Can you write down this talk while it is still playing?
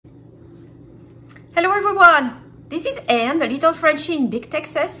Hello everyone! This is Anne, the little Frenchie in Big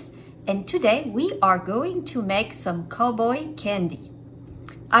Texas, and today we are going to make some cowboy candy.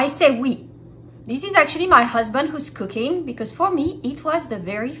 I say we. This is actually my husband who's cooking because for me it was the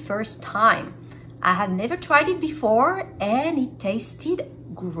very first time. I had never tried it before and it tasted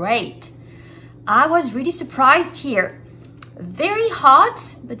great. I was really surprised here. Very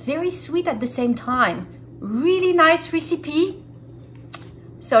hot but very sweet at the same time. Really nice recipe.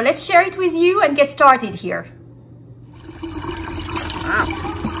 So let's share it with you and get started here. Wow,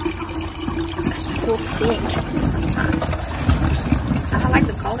 that's a full sink. I like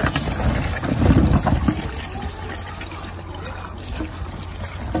the colors.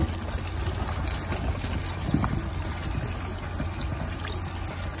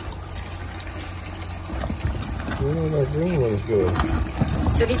 Oh, that green one's good.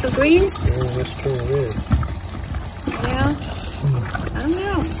 The little greens? Oh, let's turn red. Yeah. I don't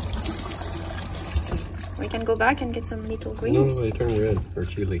know. We can go back and get some little greens. No, they turn red for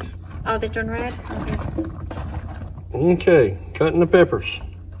chilies. Oh, they turn red? Okay, cutting the peppers.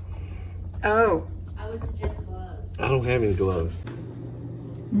 Oh. I would suggest gloves. I don't have any gloves.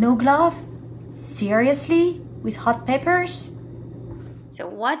 No glove? Seriously? With hot peppers? So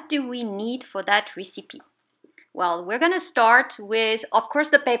what do we need for that recipe? Well, we're gonna start with, of course,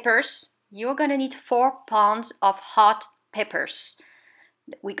 the peppers. You're gonna need 4 pounds of hot peppers.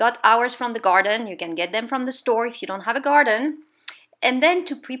 We got ours from the garden. You can get them from the store if you don't have a garden. And then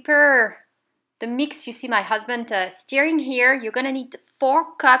to prepare the mix, you see my husband stirring here, you're gonna need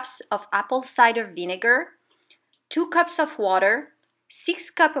 4 cups of apple cider vinegar, 2 cups of water,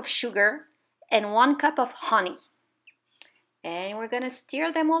 6 cups of sugar, and 1 cup of honey. And we're gonna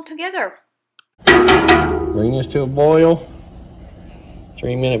stir them all together. Bring this to a boil.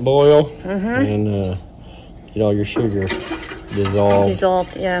 3-minute boil. And get all your sugar dissolved.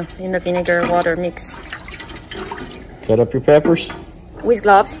 Dissolved, yeah, in the vinegar water mix. Cut up your peppers. With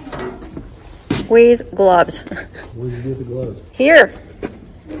gloves. With gloves. Where'd you get the gloves? Here.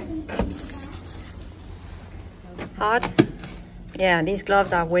 Hot. Yeah, these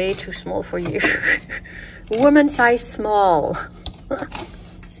gloves are way too small for you. Woman size small.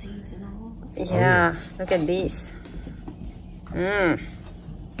 Seeds and all. Yeah, look at these.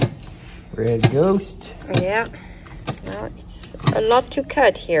 Red Ghost. Yeah. Well, it's a lot to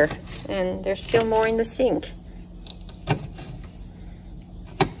cut here. And there's still more in the sink.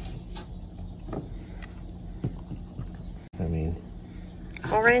 I mean,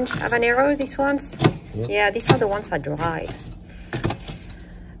 Orange habanero, these ones? Yep. Yeah, these are the ones I dried.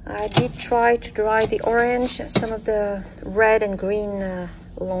 I did try to dry the orange, some of the red and green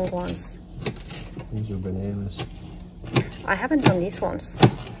long ones. these are bananas. I haven't done these ones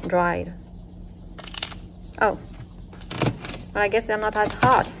dried. Oh, but I guess they're not as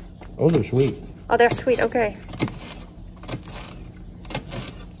hot. Oh, they're sweet. Oh, they're sweet, okay.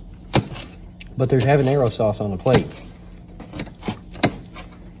 But there's habanero sauce on the plate.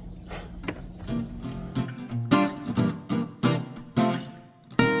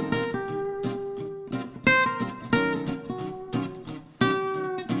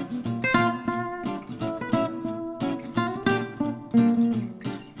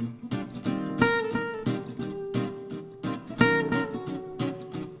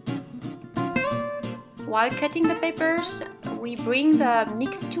 While cutting the peppers, we bring the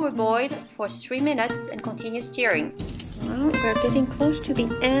mix to a boil for 3 minutes and continue stirring. Well, we're getting close to the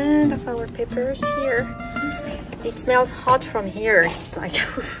end of our peppers here. It smells hot from here. It's like,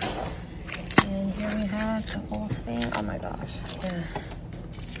 and here we have the whole thing. Oh my gosh, yeah.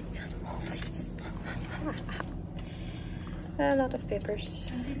 A lot of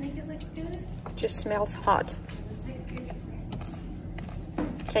peppers. Do you think it looks good? Just smells hot.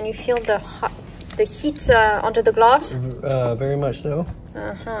 Can you feel the heat under the gloves? Very much so.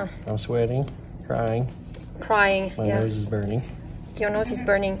 Uh-huh. I'm sweating, crying. Crying, My yeah. nose is burning. Your nose is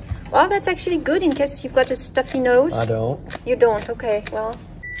burning. Well, that's actually good in case you've got a stuffy nose. I don't. You don't, okay, well.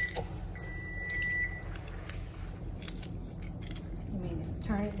 You mean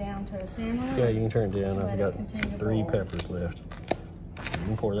turn it down to a simmer? Yeah, you can turn it down. I've Let got it continue to 3 boil. peppers left. You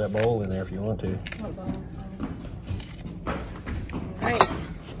can pour that bowl in there if you want to. What bowl? Right.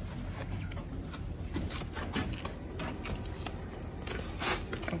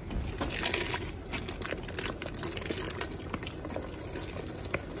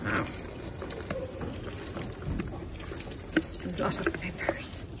 Wow. It's a lot of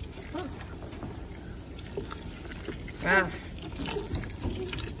peppers. Oh. Wow.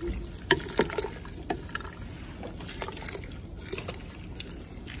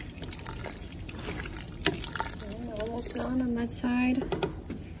 Almost done on that side.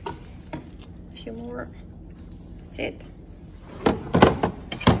 A few more. more. That's it.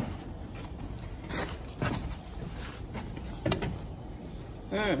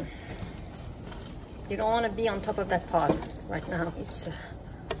 You don't want to be on top of that pot right now. It's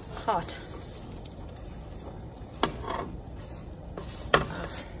hot.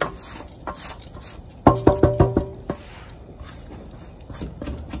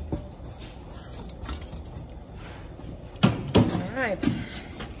 All right.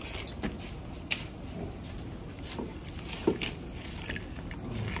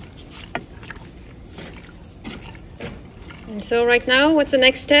 And so right now, what's the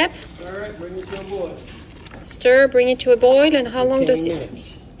next step? All right, bring it to a boil. Stir, bring it to a boil, and how long does it?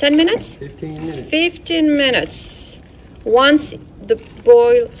 Minutes. 10 minutes? 15 minutes. 15 minutes. Once the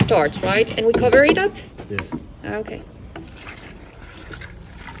boil starts, right? And we cover it up? Yes. Okay.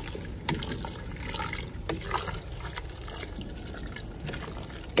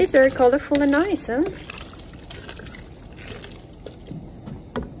 It's very colorful and nice, huh?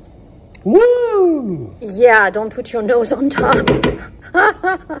 Woo! Yeah, don't put your nose on top.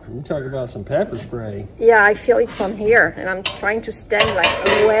 You talk about some pepper spray. Yeah, I feel it from here, and I'm trying to stand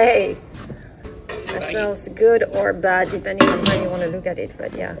like away. That smells good or bad, depending on how you want to look at it,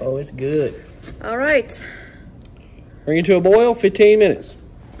 but yeah. Oh, it's good. All right. Bring it to a boil, 15 minutes.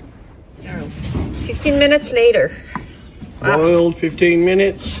 So, 15 minutes later. Wow. Boiled 15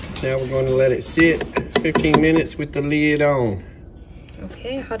 minutes. Now we're going to let it sit 15 minutes with the lid on.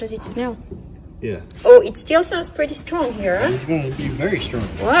 Okay, how does it smell? Yeah. Oh, it still smells pretty strong here, huh? It's going to be very strong.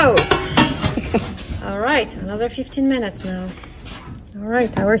 Whoa. All right, another 15 minutes now. All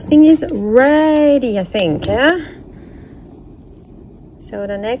right, our thing is ready, I think, yeah? So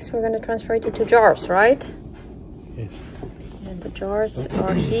the next, we're going to transfer it into jars, right? Yes. And the jars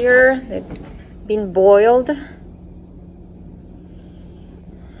are here. They've been boiled.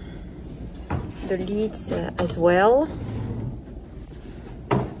 The lids as well.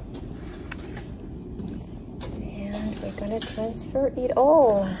 And we're going to transfer it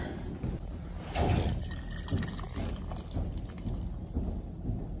all.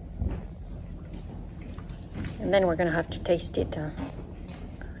 And then we're going to have to taste it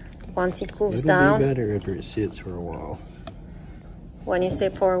once it cools down. It'll be better after it sits for a while. When you say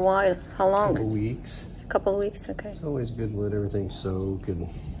for a while, how long? A couple weeks. A couple of weeks, okay. It's always good to let everything soak and...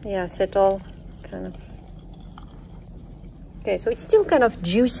 Yeah, settle, kind of. Okay, so it's still kind of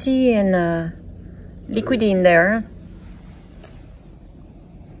juicy and liquidy in there.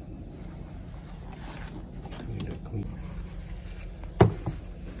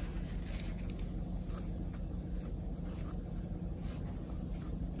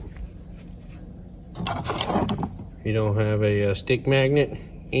 You don't have a stick magnet?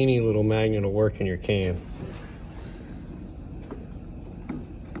 Any little magnet will work in your can.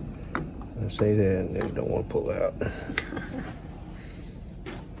 I say that and they don't want to pull out.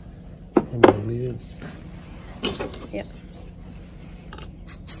 And my lid. Yep.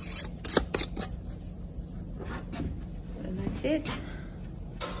 And that's it.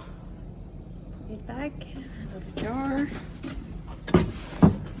 Put it back. Another jar.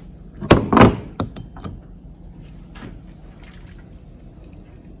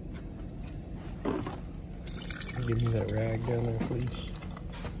 Give me that rag down there, please.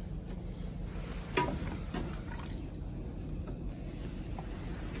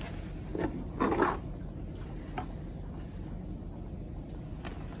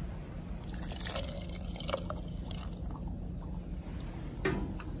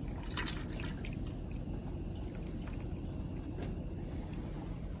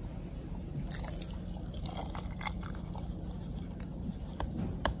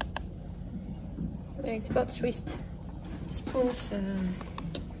 It's about 3 spoons in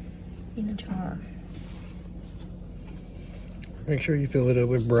a jar. Make sure you fill it up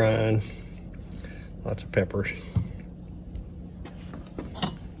with brine. Lots of peppers.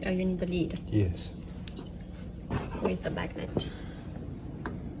 Oh, you need the lid. Yes. Where's the magnet?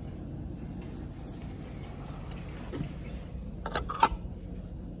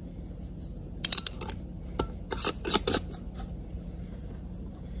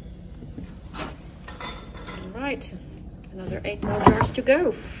 Right, another 8 more jars to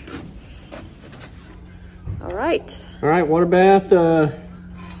go. All right. All right, water bath,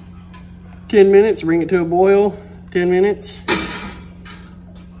 10 minutes, bring it to a boil, 10 minutes.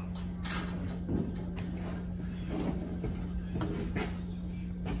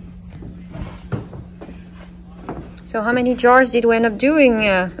 So how many jars did we end up doing?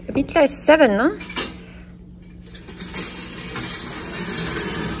 A bit less, 7, huh?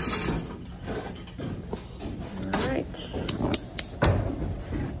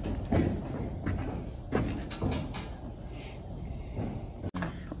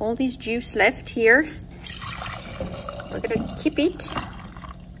 all this juice left here. We're gonna keep it.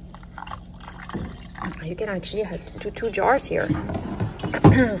 You can actually do 2 jars here.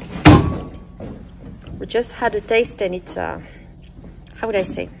 We just had a taste and it's, how would I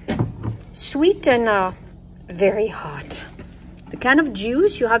say, sweet and very hot. The kind of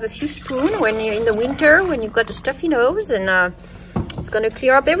juice you have a few spoons when you're in the winter, when you've got a stuffy nose, and it's gonna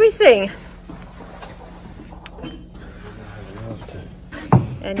clear up everything.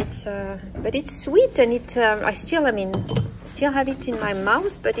 And it's, but it's sweet, and it, still have it in my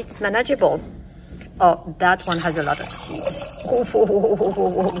mouth, but it's manageable. Oh, that one has a lot of seeds. Oh, whoa, whoa, whoa, whoa,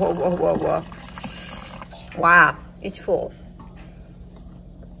 whoa, whoa, whoa. Wow, it's full.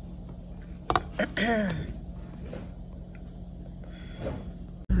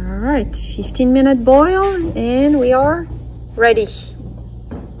 All right, 15-minute boil, and we are ready.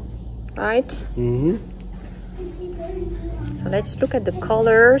 Right? Mm-hmm. So let's look at the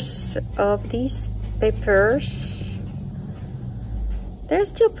colors of these peppers. They're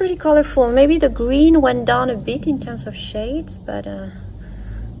still pretty colorful. Maybe the green went down a bit in terms of shades, but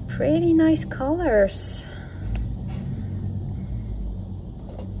pretty nice colors.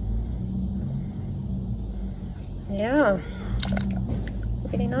 Yeah,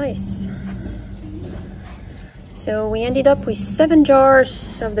 really nice. So we ended up with 7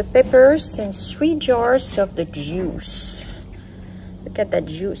 jars of the peppers and 3 jars of the juice. Look at that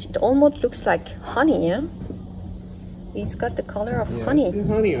juice. It almost looks like honey, yeah? It's got the color of honey. It's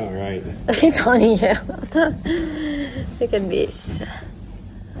honey, all right. It's honey, yeah. Look at this.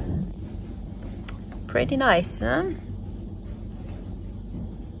 Pretty nice, huh?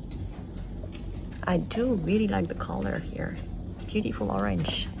 I do really like the color here. Beautiful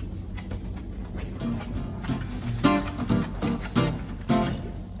orange.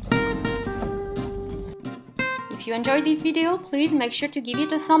 If you enjoyed this video, please make sure to give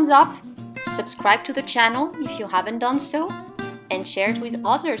it a thumbs up, subscribe to the channel if you haven't done so, and share it with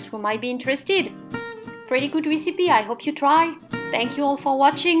others who might be interested. Pretty good recipe, I hope you try. Thank you all for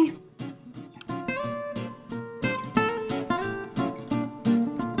watching.